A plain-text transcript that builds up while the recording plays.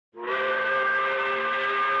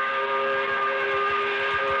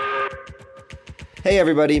Hey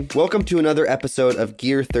everybody, welcome to another episode of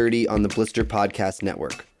Gear 30 on the Blister Podcast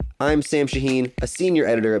Network. I'm Sam Shaheen, a senior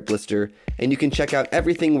editor at Blister, and you can check out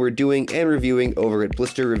everything we're doing and reviewing over at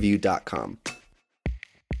blisterreview.com.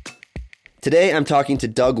 Today I'm talking to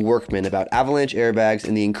Doug Workman about avalanche airbags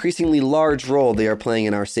and the increasingly large role they are playing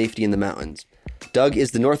in our safety in the mountains. Doug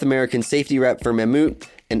is the North American safety rep for Mammut,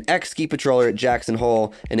 an ex-ski patroller at Jackson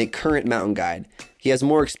Hole, and a current mountain guide. He has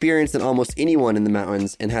more experience than almost anyone in the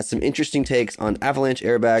mountains and has some interesting takes on avalanche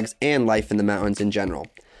airbags and life in the mountains in general.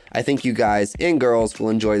 I think you guys and girls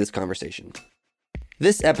will enjoy this conversation.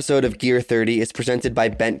 This episode of Gear 30 is presented by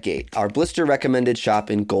Bentgate, our Blister recommended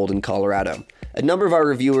shop in Golden, Colorado. A number of our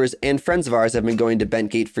reviewers and friends of ours have been going to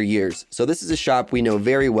Bentgate for years, so this is a shop we know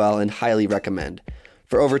very well and highly recommend.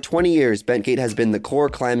 For over 20 years, Bentgate has been the core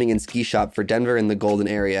climbing and ski shop for Denver and the Golden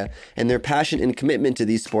area, and their passion and commitment to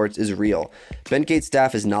these sports is real. Bentgate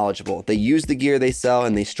staff is knowledgeable. They use the gear they sell,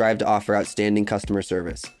 and they strive to offer outstanding customer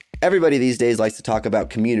service. Everybody these days likes to talk about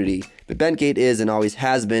community, but Bentgate is and always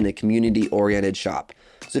has been a community-oriented shop.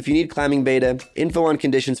 So if you need climbing beta, info on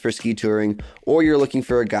conditions for ski touring, or you're looking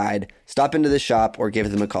for a guide, stop into the shop or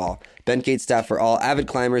give them a call. Bentgate staff are all avid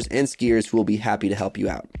climbers and skiers who will be happy to help you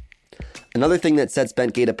out. Another thing that sets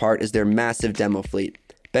Bentgate apart is their massive demo fleet.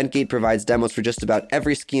 Bentgate provides demos for just about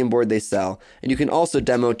every ski and board they sell, and you can also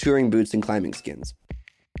demo touring boots and climbing skins.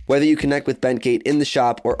 Whether you connect with Bentgate in the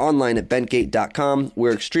shop or online at bentgate.com,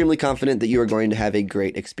 we're extremely confident that you are going to have a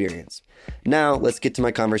great experience. Now, let's get to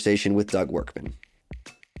my conversation with Doug Workman.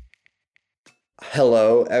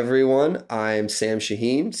 Hello, everyone. I'm Sam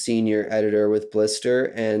Shaheen, senior editor with Blister,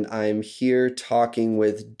 and I'm here talking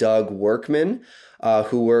with Doug Workman,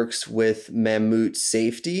 who works with Mammut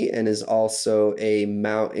Safety and is also a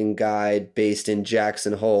mountain guide based in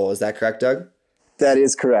Jackson Hole. Is that correct, Doug? That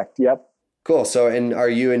is correct. Yep. Cool. So, and are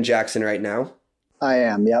you in Jackson right now? I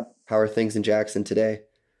am. Yep. How are things in Jackson today?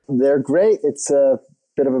 They're great. It's a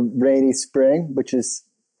bit of a rainy spring, which is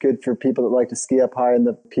good for people that like to ski up high in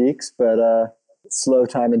the peaks, but slow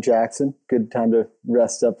time in Jackson. Good time to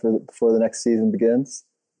rest up before the next season begins.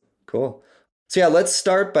 Cool. So yeah, let's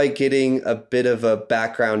start by getting a bit of a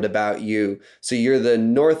background about you. So you're the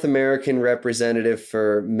North American representative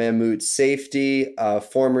for Mammut Safety, a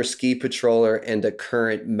former ski patroller, and a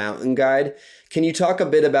current mountain guide. Can you talk a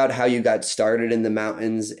bit about how you got started in the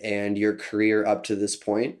mountains and your career up to this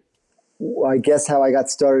point? I guess how I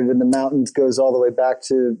got started in the mountains goes all the way back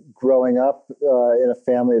to growing up in a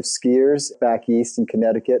family of skiers back east in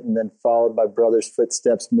Connecticut, and then followed my brother's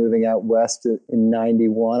footsteps moving out west in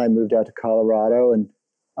 91. I moved out to Colorado, and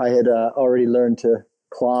I had already learned to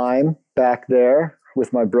climb back there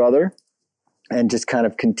with my brother and just kind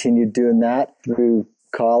of continued doing that through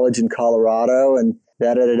college in Colorado, and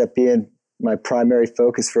that ended up being my primary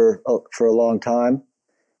focus for a long time.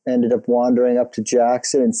 Ended up wandering up to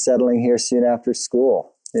Jackson and settling here soon after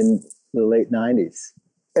school in the late 90s.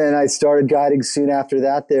 And I started guiding soon after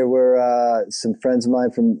that. There were some friends of mine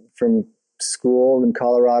from school in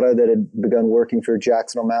Colorado that had begun working for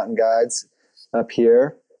Jackson Hole Mountain Guides up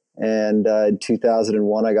here. And in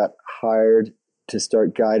 2001, I got hired to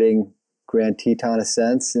start guiding Grand Teton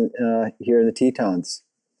Ascents here in the Tetons.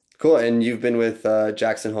 Cool. And you've been with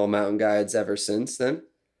Jackson Hole Mountain Guides ever since then?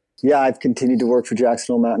 Yeah, I've continued to work for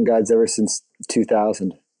Jackson Hole Mountain Guides ever since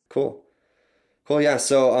 2000. Cool. Yeah.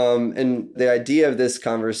 So, and the idea of this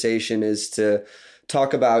conversation is to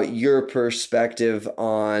talk about your perspective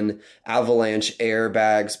on avalanche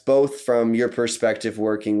airbags, both from your perspective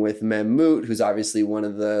working with Mammut, who's obviously one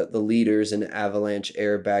of the leaders in avalanche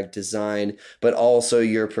airbag design, but also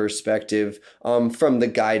your perspective from the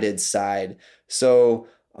guided side. So,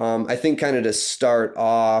 I think kind of to start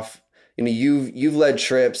off, you've led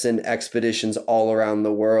trips and expeditions all around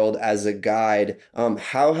the world as a guide.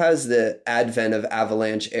 How has the advent of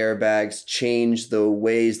avalanche airbags changed the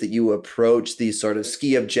ways that you approach these sort of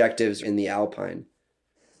ski objectives in the Alpine?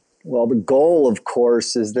 Well, the goal, of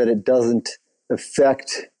course, is that it doesn't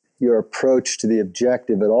affect your approach to the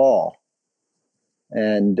objective at all.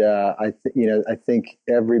 And I think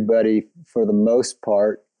everybody, for the most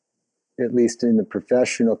part, at least in the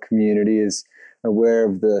professional community, is aware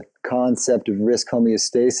of the concept of risk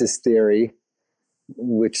homeostasis theory,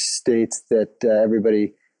 which states that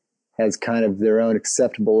everybody has kind of their own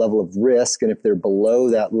acceptable level of risk. And if they're below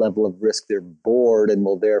that level of risk, they're bored and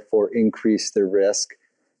will therefore increase their risk.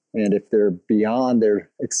 And if they're beyond their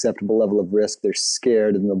acceptable level of risk, they're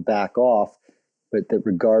scared and they'll back off. But that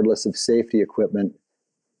regardless of safety equipment,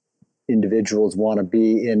 individuals want to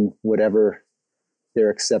be in whatever their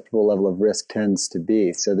acceptable level of risk tends to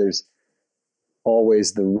be. So there's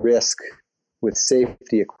always the risk with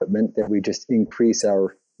safety equipment that we just increase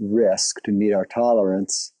our risk to meet our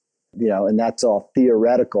tolerance, and that's all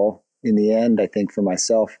theoretical. In the end, I think for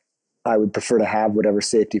myself, I would prefer to have whatever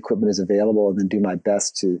safety equipment is available and then do my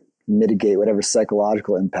best to mitigate whatever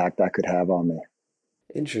psychological impact that could have on me.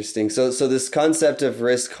 Interesting. So this concept of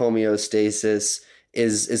risk homeostasis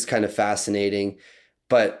is kind of fascinating,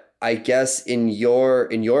 but I guess in your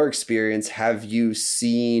experience, have you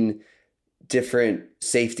seen different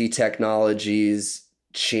safety technologies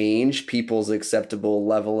change people's acceptable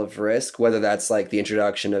level of risk, whether that's like the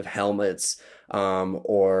introduction of helmets,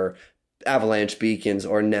 or avalanche beacons,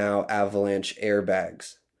 or now avalanche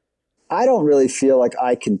airbags? I don't really feel like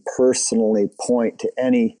I can personally point to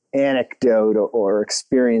any anecdote or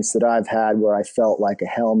experience that I've had where I felt like a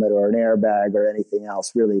helmet or an airbag or anything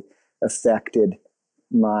else really affected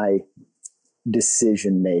my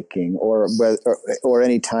decision making, or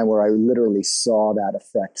any time where I literally saw that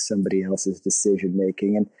affect somebody else's decision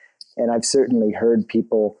making. And I've certainly heard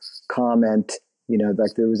people comment,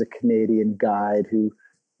 like there was a Canadian guide who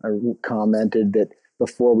commented that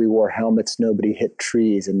before we wore helmets, nobody hit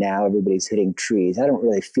trees, and now everybody's hitting trees. I don't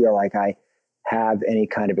really feel like I have any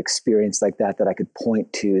kind of experience like that I could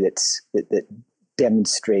point to that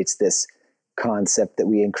demonstrates this concept that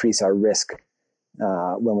we increase our risk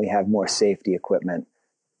when we have more safety equipment.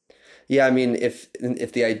 Yeah, I mean, if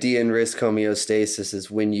the idea in risk homeostasis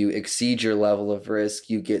is when you exceed your level of risk,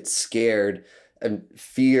 you get scared. And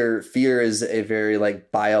fear is a very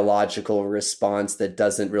like biological response that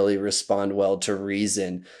doesn't really respond well to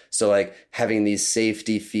reason. So like having these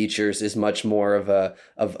safety features is much more of a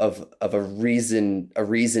reason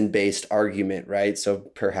based argument, right? So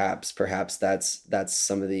perhaps that's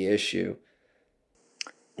some of the issue.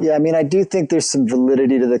 Yeah, I mean, I do think there's some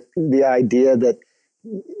validity to the idea that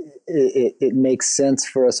it makes sense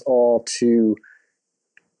for us all to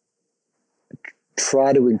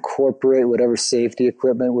try to incorporate whatever safety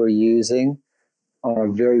equipment we're using on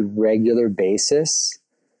a very regular basis.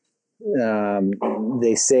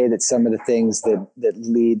 They say that some of the things that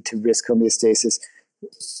lead to risk homeostasis,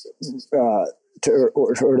 or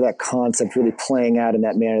that concept really playing out in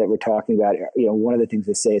that manner that we're talking about, one of the things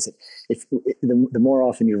they say is that if the more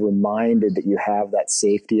often you're reminded that you have that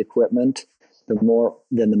safety equipment, the more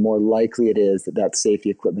likely it is that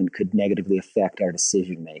safety equipment could negatively affect our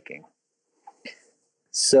decision making.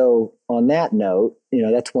 So on that note,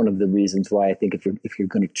 that's one of the reasons why I think if you're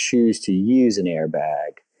going to choose to use an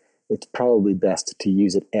airbag, it's probably best to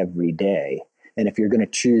use it every day. And if you're going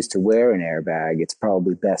to choose to wear an airbag, it's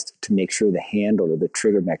probably best to make sure the handle or the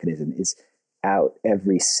trigger mechanism is out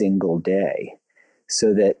every single day,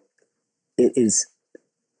 so that it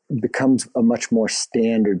becomes a much more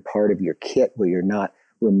standard part of your kit, where you're not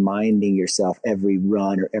reminding yourself every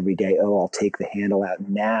run or every day, oh, I'll take the handle out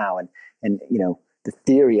now. And the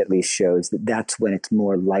theory at least shows that that's when it's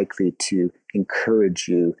more likely to encourage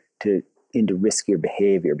you into riskier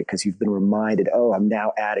behavior, because you've been reminded, oh, I'm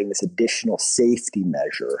now adding this additional safety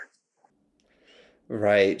measure.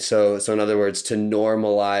 Right. So in other words, to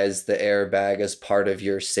normalize the airbag as part of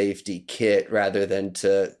your safety kit rather than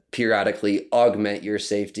to periodically augment your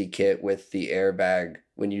safety kit with the airbag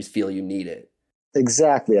when you feel you need it.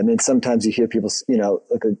 Exactly. I mean, sometimes you hear people, someone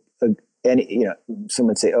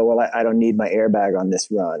say, oh, well, I don't need my airbag on this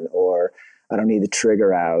run, or I don't need the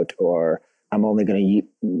trigger out, or I'm only going to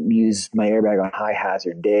use my airbag on high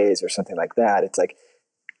hazard days or something like that. It's like,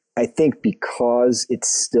 I think because it's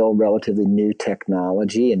still relatively new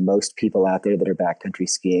technology, and most people out there that are backcountry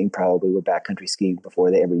skiing probably were backcountry skiing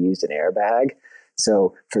before they ever used an airbag.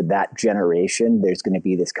 So for that generation, there's going to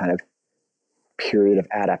be this kind of period of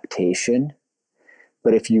adaptation.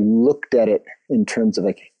 But if you looked at it in terms of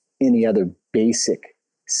like any other basic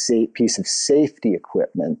piece of safety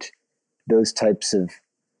equipment, those types of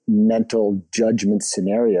mental judgment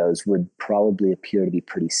scenarios would probably appear to be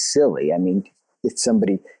pretty silly. I mean, if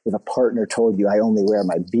a partner told you, I only wear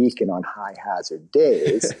my beacon on high hazard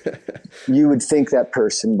days, you would think that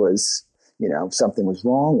person was, something was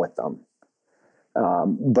wrong with them.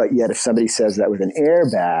 But yet if somebody says that with an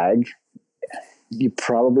airbag, you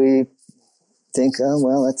probably think, oh,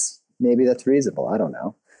 well, maybe that's reasonable. I don't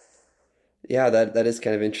know. Yeah, that is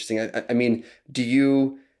kind of interesting. I mean, do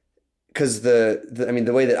you, because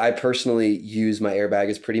the way that I personally use my airbag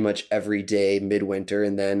is pretty much every day midwinter,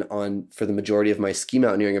 and then for the majority of my ski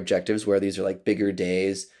mountaineering objectives, where these are like bigger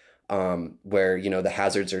days, where the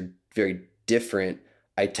hazards are very different,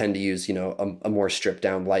 I tend to use a more stripped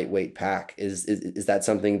down lightweight pack. Is that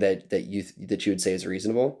something that you would say is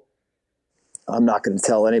reasonable? I'm not going to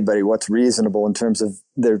tell anybody what's reasonable in terms of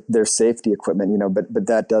their safety equipment, but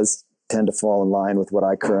that does tend to fall in line with what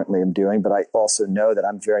I currently am doing. But I also know that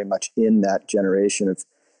I'm very much in that generation of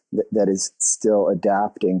that is still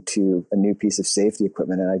adapting to a new piece of safety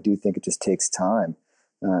equipment. And I do think it just takes time.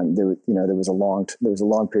 There was a long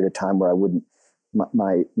period of time where I wouldn't,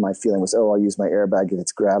 my feeling was, oh, I'll use my airbag if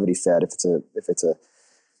it's gravity fed, if it's a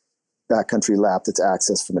backcountry lap that's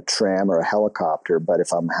accessed from a tram or a helicopter. But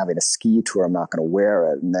if I'm having a ski tour, I'm not going to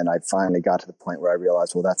wear it. And then I finally got to the point where I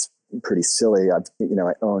realized, well, that's pretty silly. I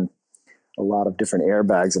own a lot of different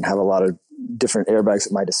airbags and have a lot of different airbags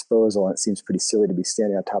at my disposal. And it seems pretty silly to be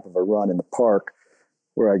standing on top of a run in the park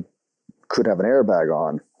where I could have an airbag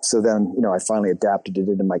on. So then, I finally adapted it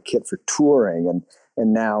into my kit for touring.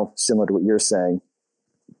 And now, similar to what you're saying,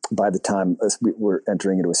 by the time we're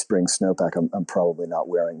entering into a spring snowpack, I'm probably not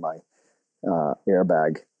wearing my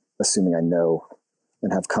airbag, assuming I know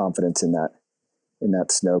and have confidence in that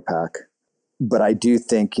snowpack. But I do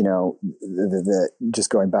think, just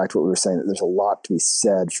going back to what we were saying, that there's a lot to be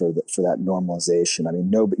said for that normalization. I mean,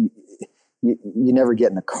 nobody, you never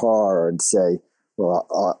get in a car and say, well,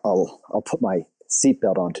 I'll put my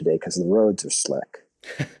seatbelt on today because the roads are slick.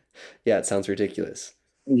 Yeah, it sounds ridiculous.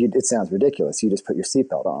 It sounds ridiculous. You just put your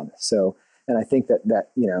seatbelt on. So, and I think that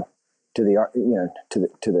to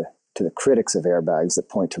the critics of airbags that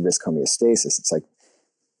point to risk homeostasis, it's like,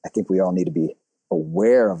 I think we all need to be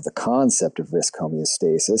aware of the concept of risk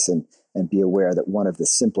homeostasis and be aware that one of the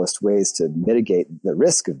simplest ways to mitigate the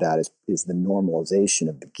risk of that is the normalization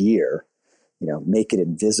of the gear. Make it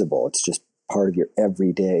invisible. It's just part of your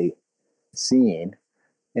everyday scene.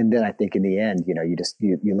 And then I think in the end,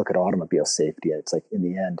 you look at automobile safety, and it's like, in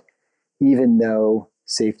the end, even though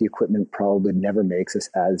safety equipment probably never makes us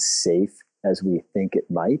as safe as we think it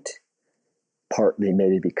might, partly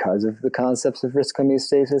maybe because of the concepts of risk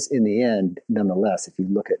homeostasis, in the end, nonetheless, if you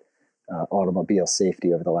look at automobile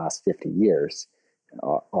safety over the last 50 years,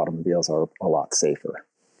 automobiles are a lot safer,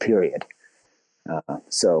 period.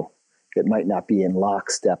 So it might not be in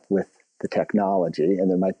lockstep with the technology,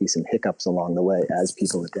 and there might be some hiccups along the way as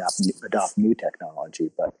people adopt new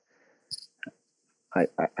technology. But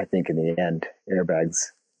I think in the end,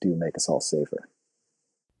 airbags do make us all safer.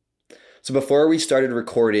 So before we started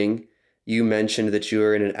recording, you mentioned that you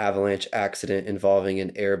were in an avalanche accident involving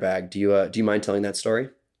an airbag. Do you mind telling that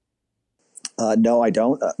story? No, I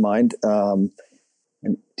don't mind. In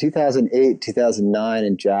 2008, 2009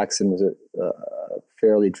 in Jackson was a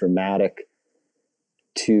fairly dramatic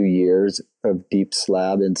 2 years of deep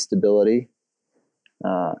slab instability.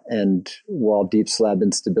 And while deep slab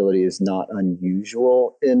instability is not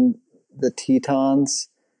unusual in the Tetons,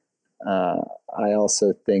 I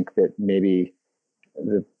also think that maybe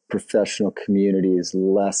the professional community is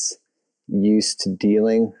less used to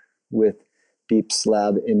dealing with deep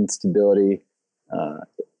slab instability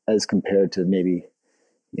as compared to maybe,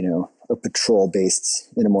 a patrol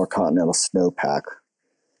based in a more continental snowpack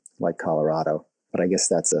like Colorado. But I guess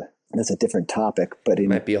that's a different topic. But it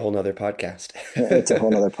might be a whole nother podcast. It's a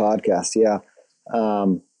whole nother podcast. Yeah.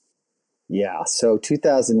 Yeah. So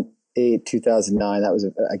 2008, 2009, that was,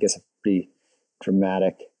 I guess, a pretty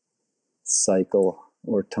dramatic cycle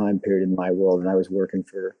or time period in my world. And I was working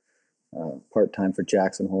for part-time for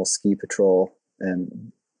Jackson Hole Ski Patrol.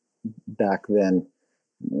 And back then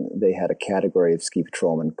they had a category of ski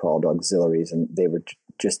patrolmen called auxiliaries, and they were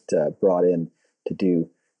just brought in to do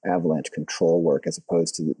avalanche control work as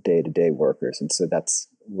opposed to the day-to-day workers. And so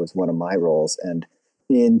was one of my roles. And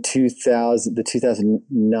in the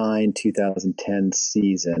 2009, 2010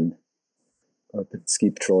 season, a ski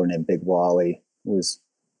patroller named Big Wally was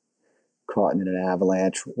caught in an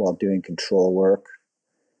avalanche while doing control work.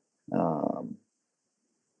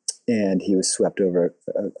 And he was swept over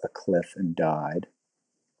a cliff and died.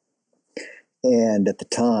 And at the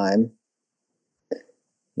time,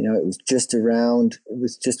 it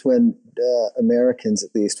was just when Americans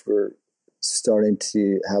at least were starting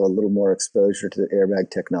to have a little more exposure to the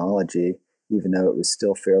airbag technology, even though it was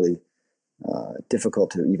still fairly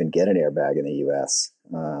difficult to even get an airbag in the U.S.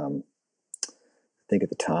 I think at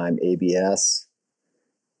the time, ABS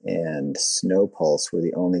and Snow Pulse were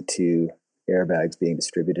the only two airbags being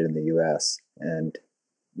distributed in the U.S., and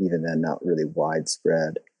even then not really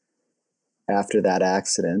widespread. After that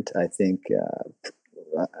accident, I think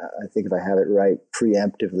if I have it right,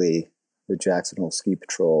 preemptively, the Jackson Hole Ski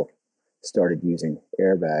Patrol started using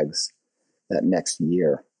airbags that next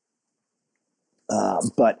year.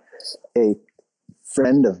 But a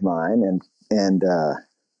friend of mine and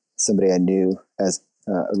somebody I knew as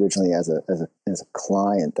originally as a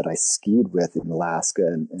client that I skied with in Alaska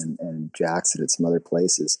and Jackson and some other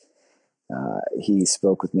places, he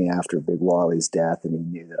spoke with me after Big Wally's death, and he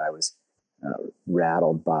knew that I was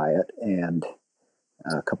rattled by it. And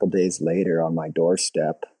a couple days later, on my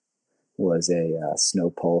doorstep, was a snow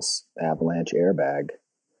pulse avalanche airbag.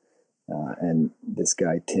 And this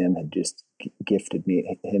guy, Tim, had just gifted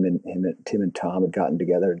me, Tim and Tom had gotten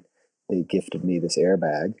together. And they gifted me this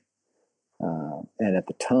airbag. And at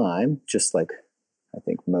the time, just like I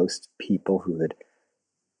think most people who had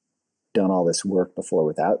done all this work before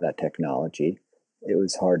without that technology, it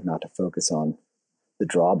was hard not to focus on the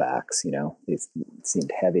drawbacks. It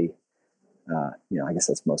seemed heavy. I guess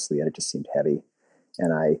that's mostly it. It just seemed heavy.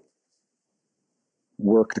 And I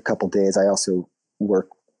worked a couple days. I also work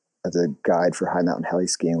as a guide for high mountain heli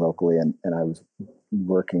skiing locally, and I was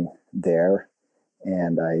working there.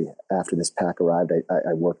 And after this pack arrived,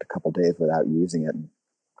 I worked a couple days without using it,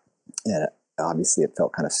 and obviously it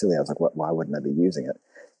felt kind of silly. I was like, why wouldn't I be using it?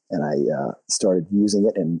 And I started using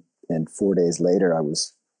it, and 4 days later, I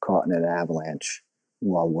was caught in an avalanche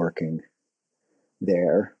while working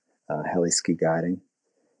there, heli ski guiding,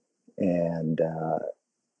 and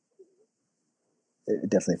I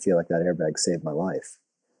definitely feel like that airbag saved my life.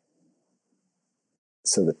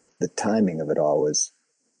 So the timing of it all was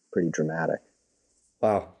pretty dramatic.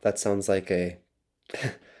 Wow, that sounds like a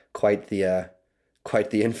quite the quite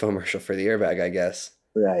the infomercial for the airbag, I guess.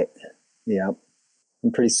 Right. Yeah.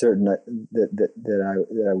 I'm pretty certain that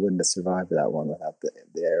I wouldn't have survived that one without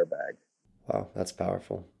the airbag. Wow, that's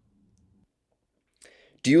powerful.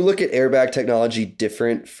 Do you look at airbag technology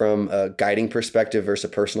different from a guiding perspective versus a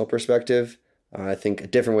personal perspective? I think a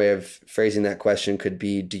different way of phrasing that question could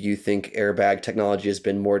be, do you think airbag technology has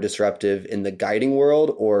been more disruptive in the guiding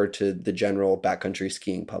world or to the general backcountry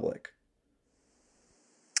skiing public?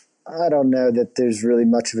 I don't know that there's really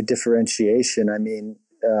much of a differentiation. I mean,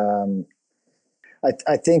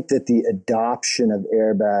 I think that the adoption of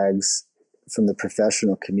airbags from the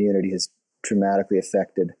professional community has dramatically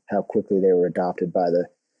affected how quickly they were adopted by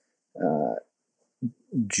the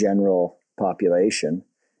general population.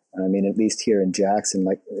 I mean, at least here in Jackson,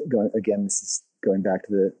 this is going back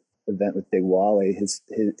to the event with Big Wally.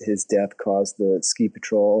 His death caused the ski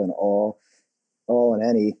patrol and all and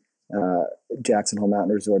any Jackson Hole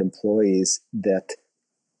Mountain Resort employees that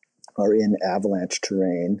are in avalanche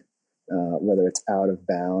terrain, whether it's out of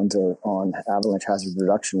bounds or on avalanche hazard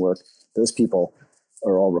reduction work. Those people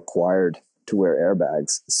are all required to wear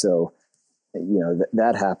airbags. So,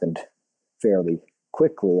 that happened fairly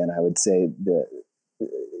quickly, and I would say that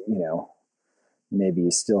maybe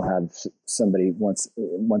you still have somebody once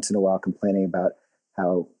in a while complaining about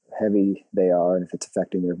how heavy they are and if it's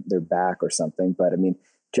affecting their back or something. But I mean,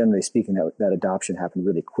 generally speaking, that adoption happened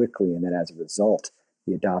really quickly. And then as a result,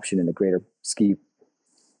 the adoption in the greater ski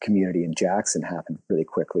community in Jackson happened really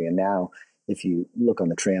quickly. And now if you look on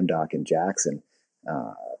the tram dock in Jackson,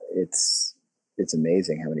 it's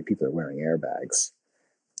amazing how many people are wearing airbags.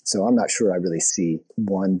 So I'm not sure I really see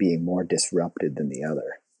one being more disrupted than the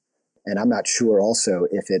other. And I'm not sure also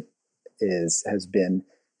if it has been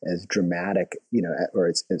as dramatic, or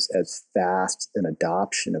it's as fast an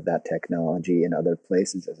adoption of that technology in other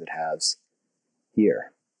places as it has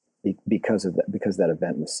here, because that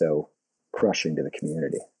event was so crushing to the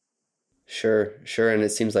community. Sure. And it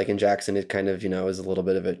seems like in Jackson, it kind of, is a little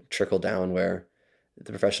bit of a trickle down where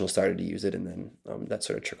the professionals started to use it, and then that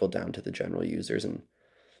sort of trickled down to the general users, and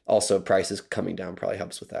also prices coming down probably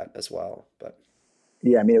helps with that as well. But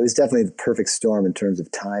yeah, I mean, it was definitely the perfect storm in terms of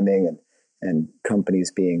timing and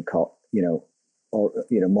companies being called,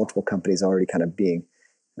 multiple companies already kind of being,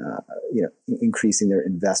 increasing their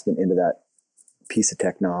investment into that piece of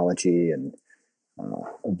technology, and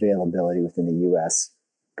availability within the U.S.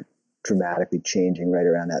 dramatically changing right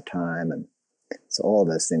around that time. And so all of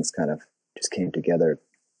those things kind of just came together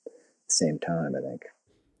at the same time, I think.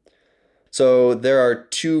 So there are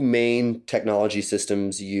two main technology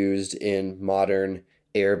systems used in modern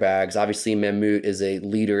airbags. Obviously, Mammut is a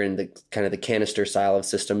leader in the kind of the canister style of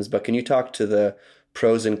systems, but can you talk to the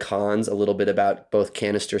pros and cons a little bit about both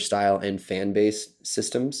canister style and fan-based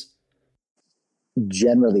systems?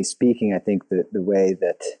 Generally speaking, I think that the way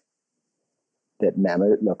that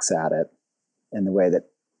Mammut looks at it, and the way that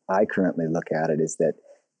I currently look at it, is that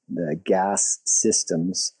the gas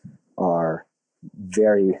systems are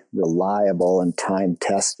very reliable and time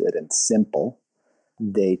tested and simple.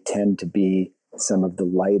 They tend to be some of the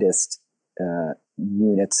lightest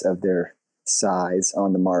units of their size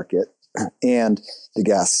on the market, and the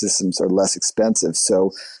gas systems are less expensive.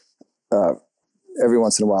 So every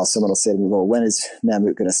once in a while, someone will say to me, well, when is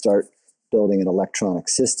Mammut going to start building an electronic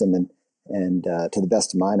system? And to the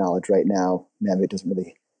best of my knowledge right now, Mammut doesn't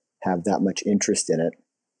really have that much interest in it,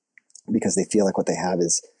 because they feel like what they have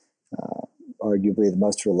is arguably the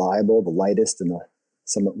most reliable, the lightest, and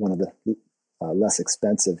one of the less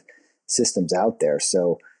expensive systems out there.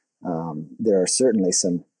 So There are certainly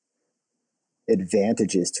some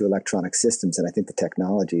advantages to electronic systems, and I think the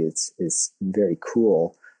technology is very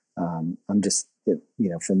cool. I'm just,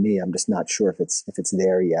 for me, I'm just not sure if it's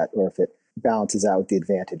there yet, or if it balances out with the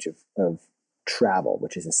advantage of travel,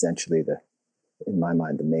 which is essentially in my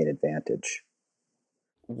mind, the main advantage.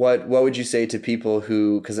 What would you say to people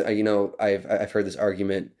who, because I've heard this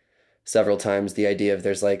argument several times, the idea of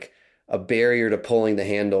there's like a barrier to pulling the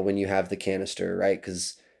handle when you have the canister, right?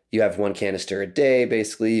 Because you have one canister a day,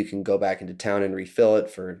 basically. You can go back into town and refill it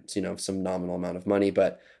for some nominal amount of money.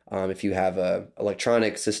 But if you have a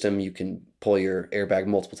electronic system, you can pull your airbag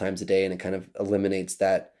multiple times a day, and it kind of eliminates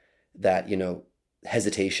that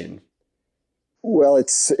hesitation. Well,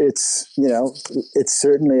 it's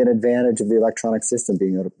certainly an advantage of the electronic system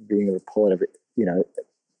being able to pull it every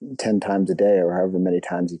 10 times a day, or however many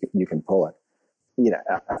times you can pull it. When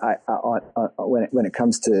it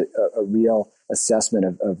comes to a real assessment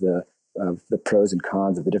of the pros and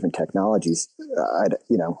cons of the different technologies, I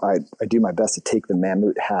do my best to take the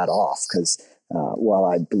Mammut hat off, because while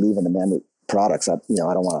I believe in the Mammut products, I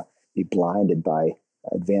don't want to be blinded by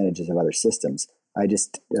advantages of other systems. I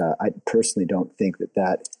personally don't think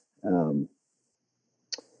that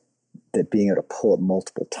being able to pull it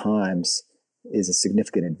multiple times is a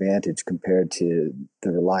significant advantage compared to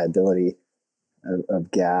the reliability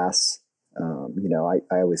of gas. I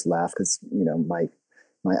always laugh because my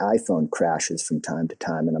iPhone crashes from time to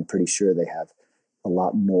time, and I'm pretty sure they have a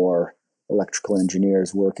lot more electrical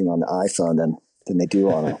engineers working on the iPhone than they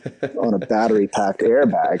do on a battery packed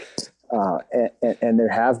airbag. And there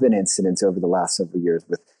have been incidents over the last several years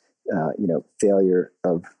with failure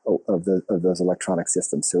of those electronic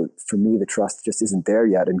systems. So for me, the trust just isn't there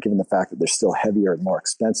yet. And given the fact that they're still heavier and more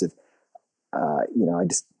expensive,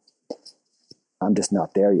 I'm just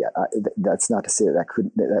not there yet. That's not to say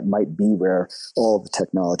that might be where all the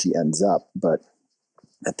technology ends up. But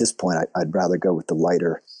at this point, I'd rather go with the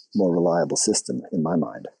lighter, more reliable system in my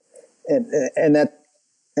mind. And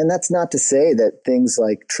that's not to say that things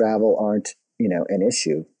like travel aren't, an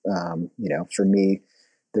issue. For me,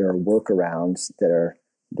 there are workarounds that are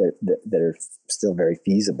still very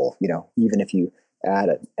feasible. Even if you add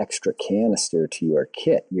an extra canister to your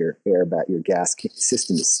kit, your airbag, your gas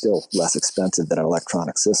system is still less expensive than an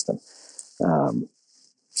electronic system. And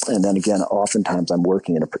then again, oftentimes I'm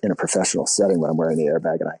working in a professional setting when I'm wearing the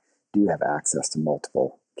airbag, and I do have access to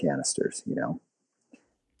multiple canisters.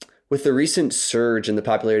 With the recent surge in the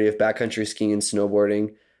popularity of backcountry skiing and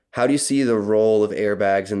snowboarding, how do you see the role of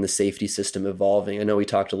airbags in the safety system evolving? I know we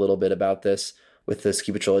talked a little bit about this with the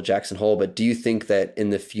ski patrol at Jackson Hole, but do you think that in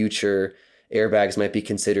the future airbags might be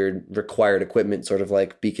considered required equipment, sort of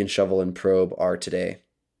like beacon, shovel, and probe are today?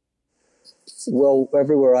 Well,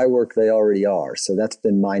 everywhere I work, they already are. So that's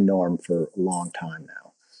been my norm for a long time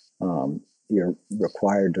now. You're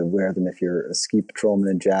required to wear them if you're a ski patrolman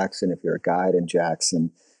in Jackson, if you're a guide in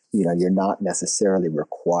Jackson. You're not necessarily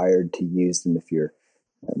required to use them if you're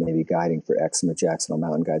maybe guiding for Exuma Jackson Hole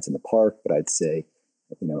Mountain Guides in the park. But I'd say,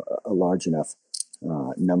 a large enough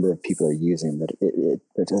number of people are using that it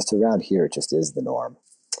just around here, it just is the norm.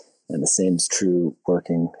 And the same is true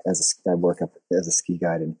working I work up as a ski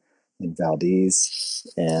guide in Valdez,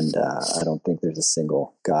 and I don't think there's a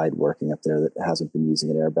single guide working up there that hasn't been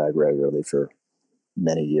using an airbag regularly for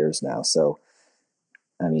many years now. So,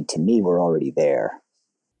 to me, we're already there.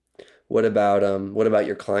 What about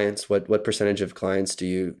your clients? What percentage of clients do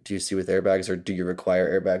you see with airbags, or do you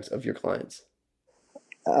require airbags of your clients?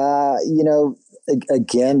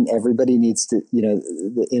 Again, everybody needs to,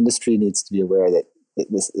 the industry needs to be aware that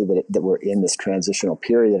we're in this transitional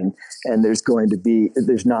period, and there's not going to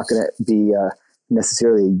be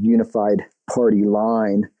necessarily a unified party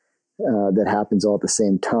line that happens all at the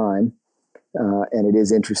same time. And it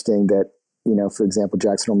is interesting that, for example,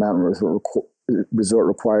 Jackson Hole Mountain Resort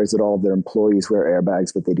requires that all of their employees wear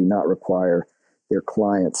airbags, but they do not require their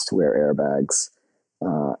clients to wear airbags.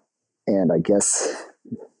 And I guess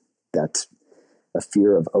that's a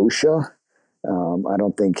fear of OSHA. I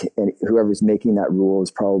don't think whoever's making that rule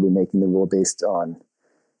is probably making the rule based on,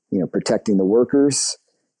 protecting the workers,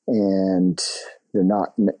 and they're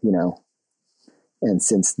not, and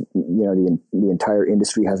since, the entire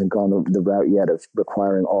industry hasn't gone the route yet of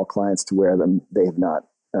requiring all clients to wear them, they have not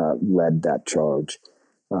led that charge.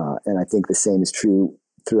 And I think the same is true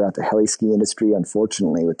throughout the heli ski industry.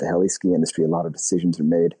 Unfortunately, with the heli ski industry, a lot of decisions are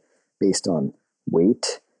made based on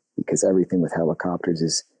weight, because everything with helicopters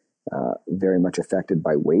is very much affected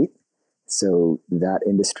by weight. So that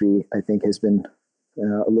industry, I think, has been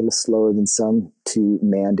a little slower than some to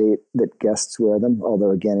mandate that guests wear them.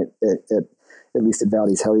 Although, again, at least at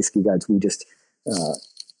Valdez Heli Ski Guides, we just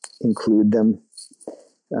include them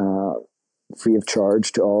uh, free of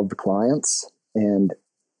charge to all of the clients. And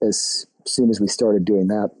as soon as we started doing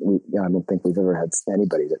that, I don't think we've ever had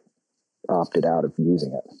anybody that opted out of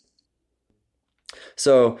using it.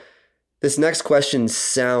 So this next question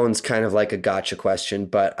sounds kind of like a gotcha question,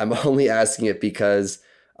 but I'm only asking it because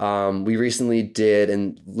we recently did,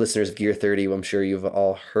 and listeners of Gear 30, I'm sure you've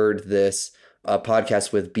all heard this, a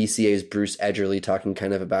podcast with BCA's Bruce Edgerly talking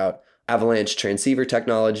kind of about avalanche transceiver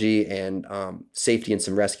technology and safety and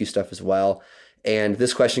some rescue stuff as well. And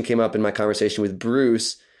this question came up in my conversation with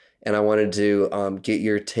Bruce, and I wanted to get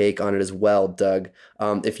your take on it as well, Doug.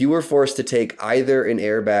 If you were forced to take either an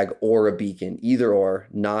airbag or a beacon, either or,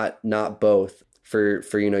 not both,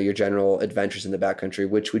 for your general adventures in the backcountry,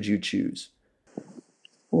 which would you choose?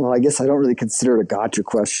 Well, I guess I don't really consider it a gotcha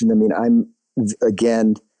question. I mean, I'm,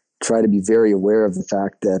 again, try to be very aware of the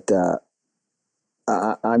fact that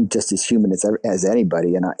I'm just as human as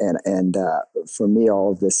anybody. And for me,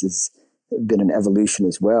 all of this has been an evolution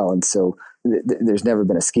as well. And so there's never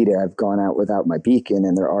been a ski day I've gone out without my beacon,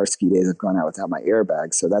 and there are ski days I've gone out without my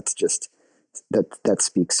airbag. So that's just, that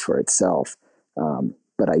speaks for itself.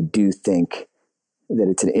 But I do think that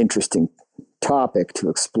it's an interesting topic to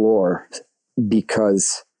explore,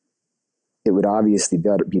 because it would obviously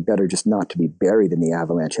be better just not to be buried in the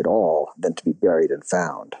avalanche at all than to be buried and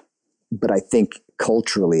found. But I think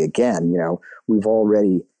culturally, again, we've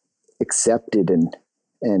already accepted and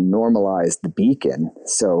normalized the beacon.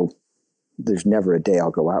 So there's never a day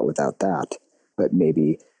I'll go out without that. But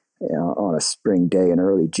maybe on a spring day in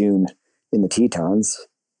early June in the Tetons,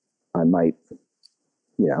 I might,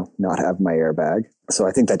 not have my airbag. So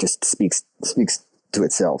I think that just speaks to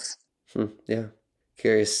itself. Yeah.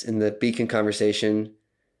 Curious. In the beacon conversation,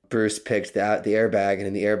 Bruce picked the airbag, and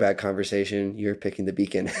in the airbag conversation, you're picking the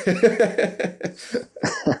beacon.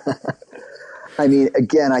 I mean,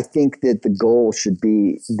 again, I think that the goal should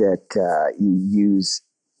be that you use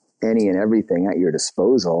any and everything at your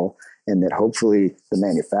disposal, and that hopefully the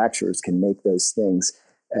manufacturers can make those things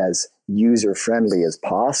as user-friendly as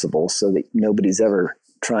possible, so that nobody's ever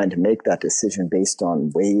trying to make that decision based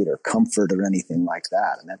on weight or comfort or anything like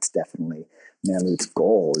that. And that's definitely Mammoot's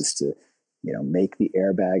goal, is to make the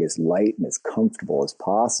airbag as light and as comfortable as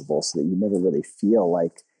possible, so that you never really feel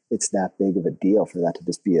like it's that big of a deal for that to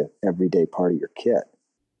just be an everyday part of your kit.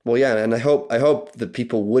 Well, yeah, and I hope that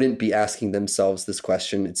people wouldn't be asking themselves this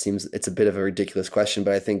question. It seems it's a bit of a ridiculous question,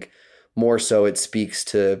 but I think more so it speaks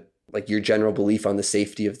to like your general belief on the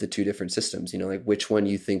safety of the two different systems. Like which one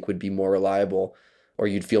you think would be more reliable, or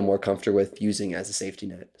you'd feel more comfortable with using as a safety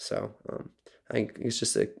net. So I think it's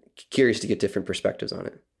just curious to get different perspectives on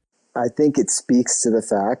it. I think it speaks to the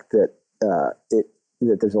fact that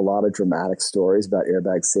that there's a lot of dramatic stories about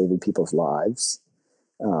airbags saving people's lives.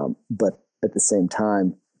 But at the same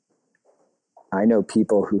time, I know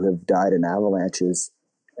people who have died in avalanches,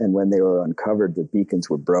 and when they were uncovered, the beacons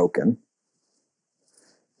were broken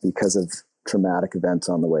because of traumatic events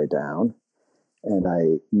on the way down. And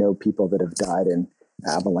I know people that have died in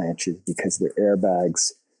avalanches because their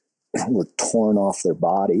airbags were torn off their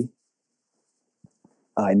body.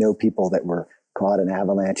 I know people that were caught in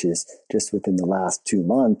avalanches just within the last 2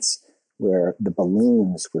 months where the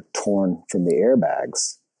balloons were torn from the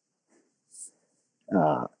airbags.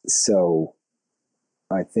 So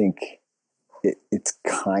I think it's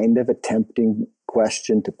kind of a tempting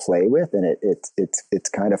question to play with, and it's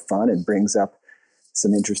kind of fun and brings up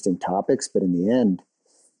some interesting topics. But in the end,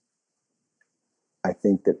 I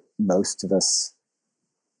think that most of us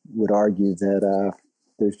would argue that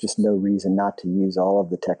there's just no reason not to use all of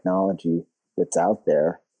the technology that's out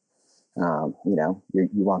there. You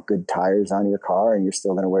want good tires on your car, and you're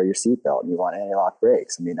still going to wear your seatbelt, and you want anti-lock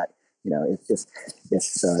brakes. I mean,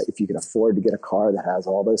 if you can afford to get a car that has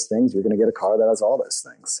all those things, you're going to get a car that has all those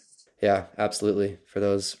things. Yeah, absolutely. For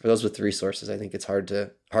those with the resources, I think it's hard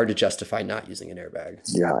to justify not using an airbag.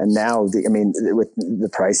 Yeah, and now with the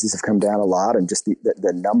prices have come down a lot, and just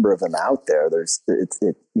the number of them out there,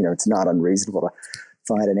 it's not unreasonable to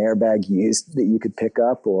find an airbag used that you could pick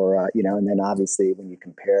up, or and then obviously when you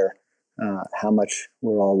compare how much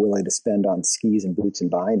we're all willing to spend on skis and boots and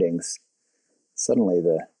bindings, suddenly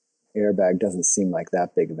the airbag doesn't seem like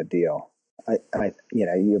that big of a deal.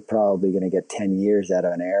 You're probably going to get 10 years out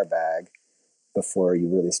of an airbag before you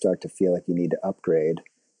really start to feel like you need to upgrade.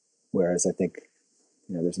 Whereas I think,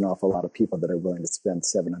 there's an awful lot of people that are willing to spend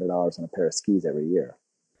 $700 on a pair of skis every year.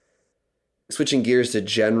 Switching gears to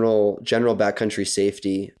general backcountry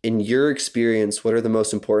safety, in your experience, what are the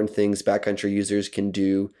most important things backcountry users can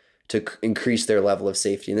do increase their level of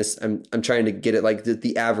safety. And this, I'm trying to get it like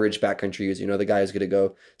the average backcountry user, the guy who's going to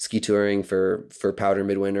go ski touring for Powder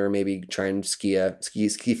midwinter, maybe try and ski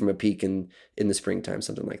from a peak in the springtime,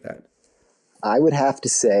 something like that. I would have to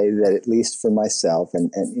say that at least for myself,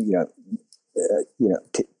 and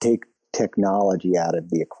take technology out of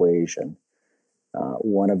the equation.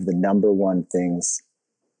 One of the number one things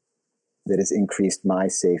that has increased my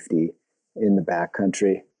safety in the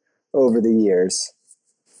backcountry over the years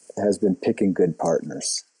has been picking good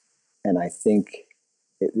partners. And I think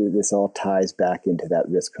this all ties back into that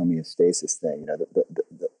risk homeostasis thing.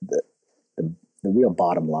 The real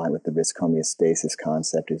bottom line with the risk homeostasis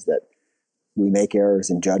concept is that we make errors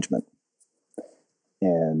in judgment.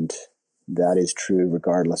 And that is true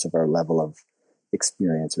regardless of our level of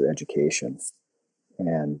experience or education.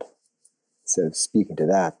 And so speaking to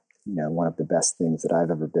that, one of the best things that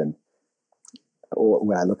I've ever been, or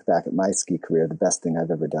when I look back at my ski career, the best thing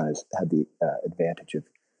I've ever done is had the advantage of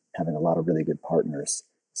having a lot of really good partners,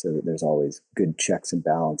 so that there's always good checks and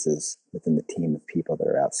balances within the team of people that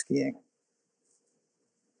are out skiing.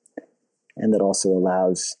 And that also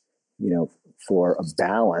allows, for a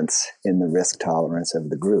balance in the risk tolerance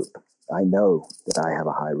of the group. I know that I have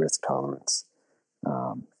a high risk tolerance,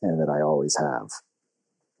 and that I always have.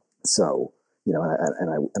 So,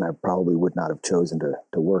 and I probably would not have chosen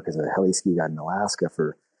to work as a heli ski guide in Alaska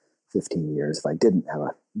for 15 years if I didn't have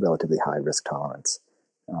a relatively high risk tolerance.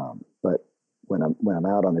 But when I'm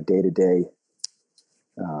out on a day-to-day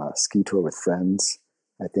ski tour with friends,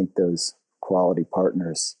 I think those quality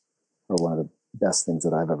partners are one of the best things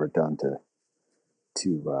that I've ever done to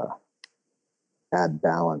add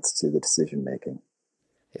balance to the decision making.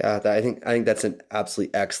 Yeah, I think that's an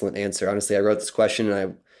absolutely excellent answer. Honestly, I wrote this question and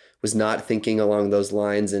I was not thinking along those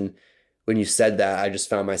lines, and when you said that, I just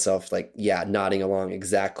found myself nodding along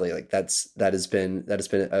exactly. Like that has been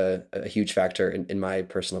a huge factor in my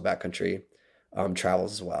personal backcountry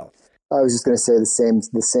travels as well. I was just going to say the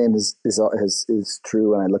same is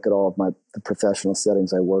true when I look at all of the professional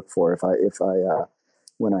settings I work for.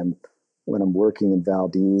 When I'm working in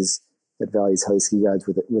Valdez at Valdez Heli Ski Guides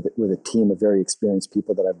with a team of very experienced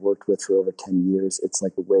people that I've worked with for over 10 years, it's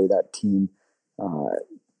like the way that team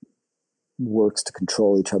works to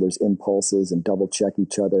control each other's impulses and double check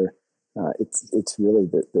each other. It's really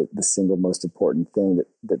the single most important thing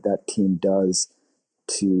that team does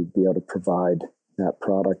to be able to provide that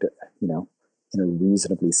product, in a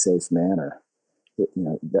reasonably safe manner.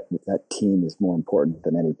 That team is more important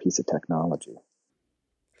than any piece of technology.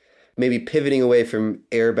 Maybe pivoting away from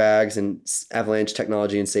airbags and avalanche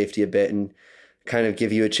technology and safety a bit, and kind of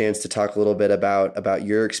give you a chance to talk a little bit about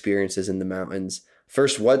your experiences in the mountains.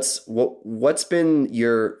 First, what's been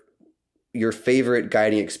your favorite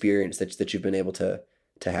guiding experience that you've been able to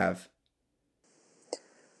have?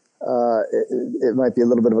 It might be a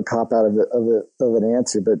little bit of a cop out of an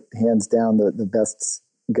answer, but hands down, the best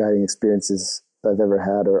guiding experiences I've ever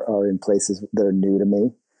had are in places that are new to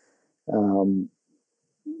me.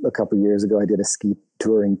 A couple of years ago, I did a ski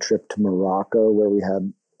touring trip to Morocco where we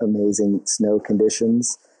had amazing snow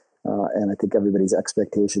conditions, and I think everybody's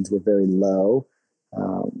expectations were very low.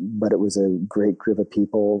 But it was a great group of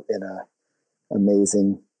people in an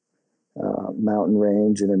amazing mountain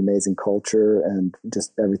range and an amazing culture, and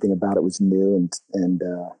just everything about it was new. And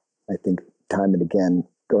I think time and again,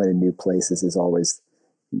 going to new places is always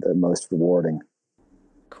the most rewarding.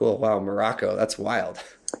 Cool. Wow. Morocco. That's wild.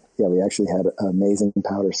 Yeah, we actually had amazing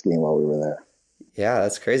powder skiing while we were there. Yeah,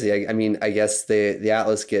 that's crazy. I mean, I guess the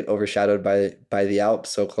Atlas get overshadowed by the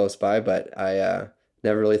Alps so close by, but I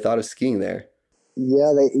never really thought of skiing there.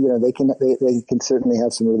 Yeah, they can certainly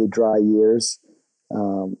have some really dry years.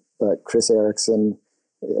 But Chris Erickson,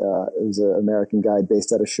 who's an American guide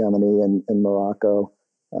based out of Chamonix in Morocco,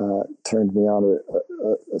 turned me on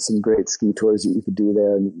to some great ski tours that you could do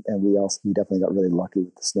there, and we definitely got really lucky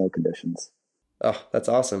with the snow conditions. Oh, that's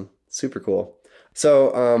awesome! Super cool.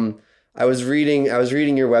 So, I was reading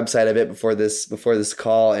your website a bit before this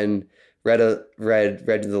call, and read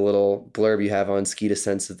the little blurb you have on ski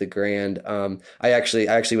descents of the Grand. I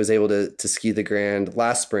actually was able to ski the Grand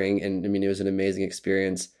last spring, and I mean, it was an amazing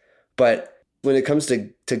experience. But when it comes to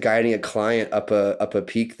guiding a client up a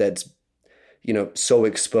peak that's so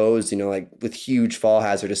exposed, like with huge fall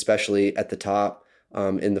hazard, especially at the top,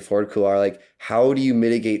 in the Ford Couloir, like how do you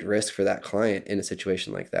mitigate risk for that client in a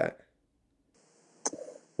situation like that?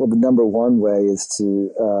 Well, the number one way is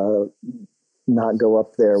to not go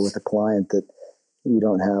up there with a client that you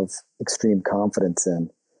don't have extreme confidence in.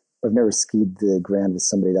 I've never skied the Grand with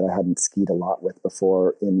somebody that I hadn't skied a lot with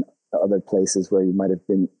before in other places where you might have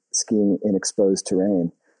been skiing in exposed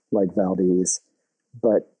terrain like Valdez.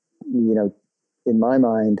 But in my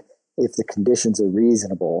mind, if the conditions are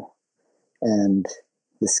reasonable and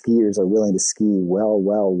the skiers are willing to ski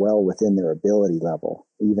well within their ability level,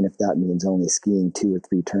 even if that means only skiing 2 or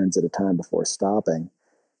 3 turns at a time before stopping,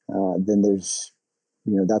 then there's,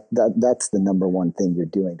 that's the number one thing you're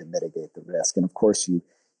doing to mitigate the risk. And of course, you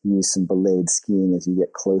use some belayed skiing as you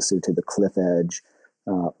get closer to the cliff edge,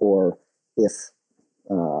 or if,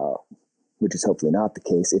 which is hopefully not the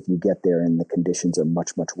case, if you get there and the conditions are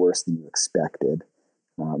much worse than you expected.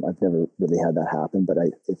 I've never really had that happen, but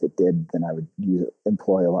if it did, then I would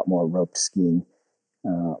employ a lot more roped skiing.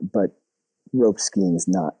 But rope skiing is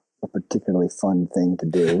not a particularly fun thing to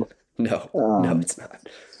do. No, it's not.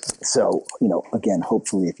 So, again,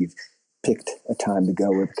 hopefully if you've picked a time to go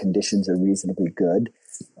where the conditions are reasonably good,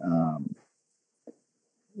 and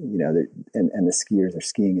the skiers are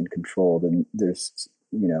skiing in control, then there's,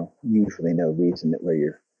 usually no reason that where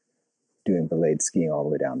you're doing belayed skiing all the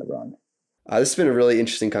way down the run. This has been a really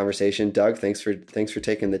interesting conversation, Doug. Thanks for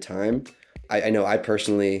taking the time. I know I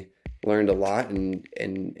personally learned a lot and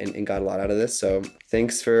got a lot out of this. So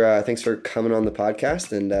thanks for coming on the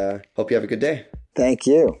podcast, and hope you have a good day. Thank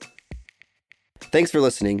you. Thanks for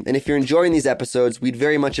listening. And if you're enjoying these episodes, we'd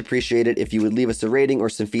very much appreciate it if you would leave us a rating or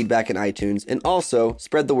some feedback in iTunes, and also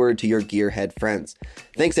spread the word to your gearhead friends.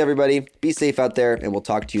 Thanks, everybody. Be safe out there, and we'll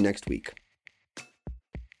talk to you next week.